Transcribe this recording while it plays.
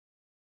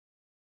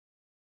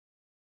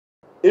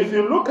if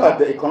you look at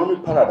the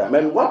economic paradigm,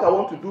 and what I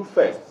want to do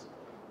first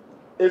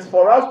is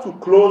for us to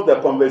close the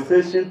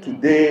conversation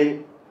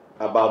today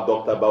about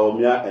Dr.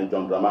 Bawumia and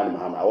John Dramani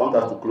Mahama. I want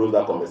us to close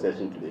that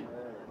conversation today.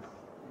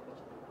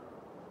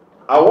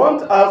 I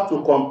want us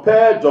to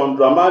compare John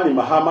Dramani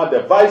Mahama,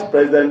 the Vice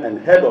President and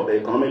head of the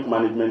economic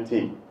management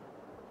team,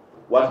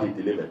 what he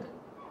delivered,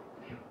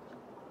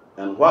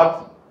 and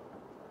what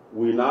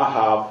we now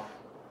have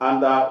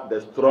under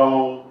the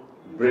strong,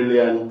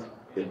 brilliant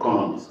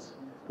economist.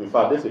 In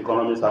fact, this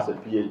economist has a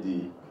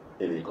PhD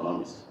in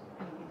economics.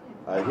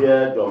 I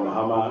hear John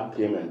Mahama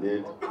came and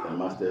did a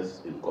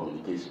master's in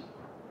communication,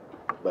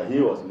 but he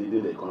was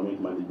leading the economic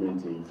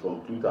management team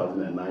from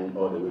 2009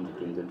 all the way to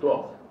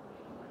 2012.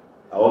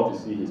 I want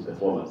to see his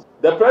performance.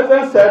 The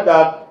president said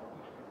that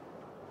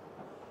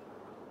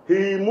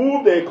he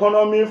moved the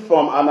economy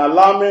from an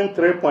alarming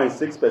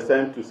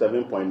 3.6% to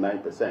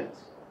 7.9%.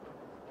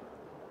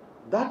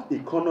 That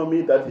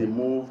economy that he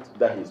moved,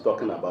 that he's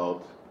talking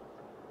about,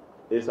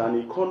 is an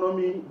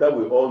economy that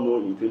we all know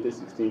in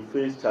 2016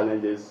 faced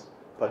challenges,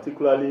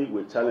 particularly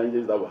with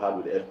challenges that we had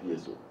with the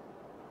FPSO.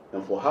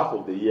 And for half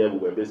of the year, we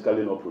were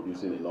basically not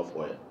producing enough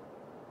oil.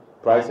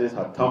 Prices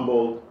had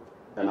tumbled,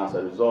 and as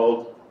a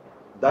result,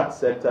 that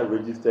sector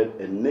registered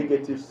a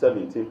negative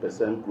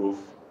 17%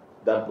 growth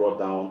that brought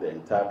down the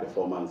entire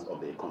performance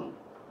of the economy.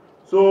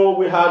 So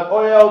we had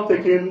oil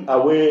taking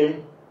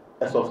away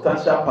a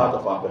substantial part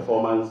of our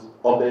performance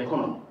of the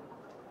economy.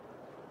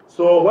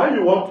 So when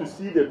you want to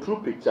see the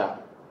true picture,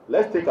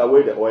 let's take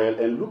away the oil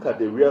and look at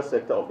the real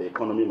sector of the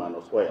economy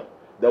minus oil.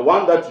 The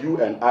one that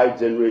you and I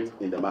generate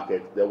in the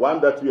market, the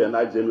one that you and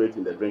I generate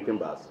in the drinking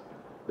bars,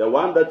 the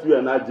one that you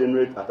and I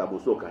generate at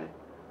Abosokai.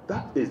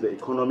 That is the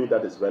economy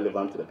that is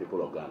relevant to the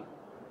people of Ghana.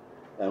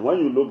 And when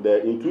you look there,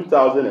 in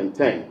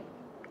 2010,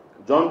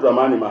 John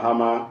Dramani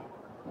Mahama,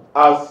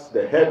 as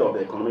the head of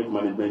the economic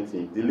management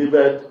team,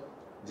 delivered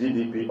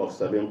GDP of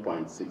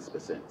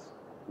 7.6%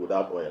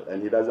 without oil,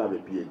 and he doesn't have a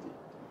PhD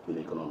in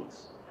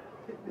economics.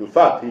 In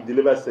fact, he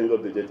delivered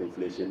single-digit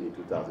inflation in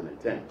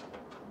 2010.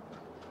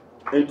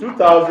 In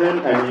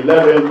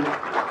 2011,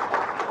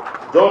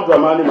 John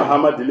Dramani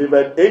Mahama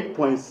delivered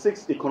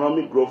 8.6%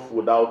 economic growth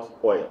without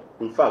oil.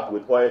 In fact,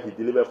 with oil, he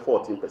delivered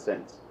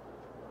 14%.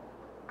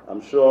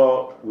 I'm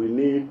sure we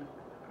need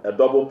a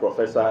double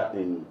professor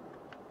in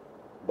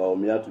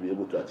Bawumia to be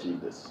able to achieve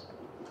this.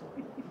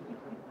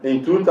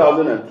 In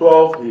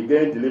 2012, he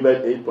again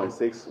delivered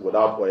 8.6%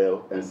 without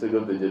oil and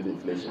single-digit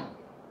inflation.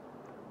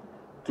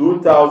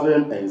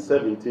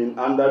 2017,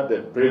 under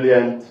the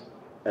brilliant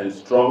and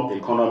strong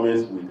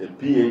economist with a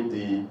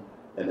PhD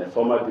and a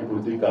former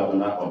deputy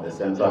governor of the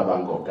Central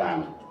Bank of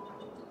Ghana,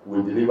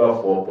 we deliver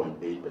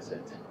 4.8%.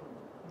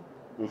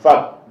 In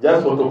fact,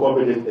 just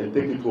photocopy it and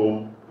take it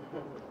home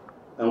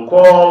and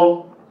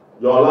call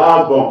your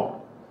last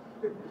born.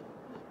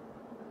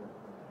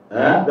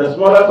 The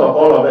smallest of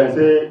all of them,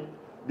 say,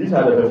 these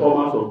are the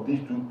performance of these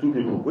two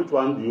people. Which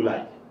one do you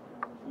like?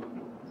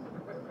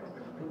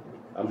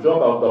 I'm sure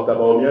Dr.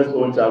 Bawumia's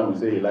own child will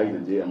say he likes the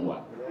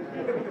JM1.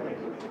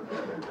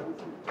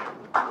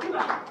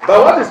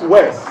 But what is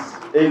worse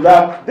is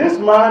that this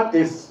man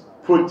is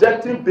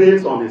projecting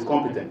based on his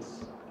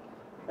competence.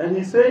 And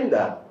he's saying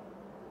that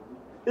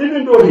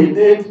even though he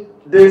did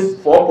this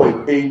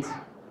 4.8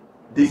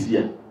 this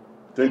year,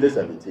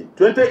 2017,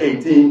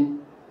 2018,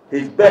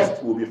 his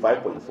best will be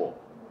 5.4.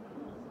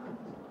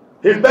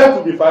 His best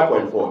will be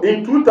 5.4.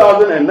 In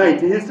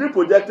 2019, he's still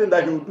projecting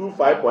that he will do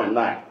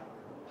 5.9.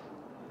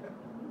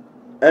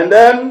 And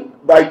then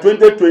by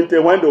 2020,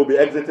 when they will be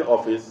exiting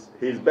office,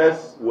 his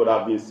best would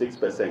have been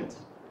 6%.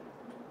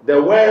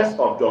 The worst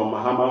of John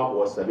Mahama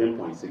was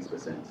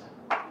 7.6%.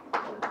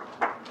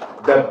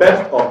 The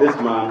best of this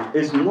man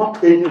is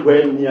not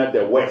anywhere near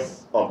the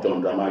worst of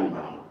John Dramani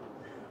Mahama.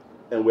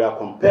 And we are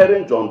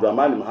comparing John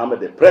Dramani Mahama,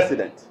 the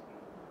president,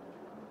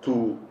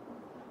 to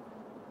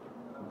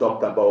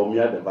Dr.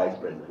 Bawumia, the vice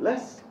president.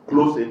 Let's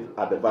close it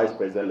at the vice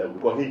president level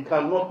because he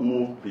cannot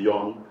move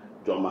beyond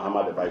John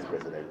Mahama, the vice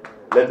president,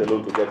 let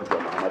alone to get to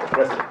John Mahama, the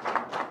president.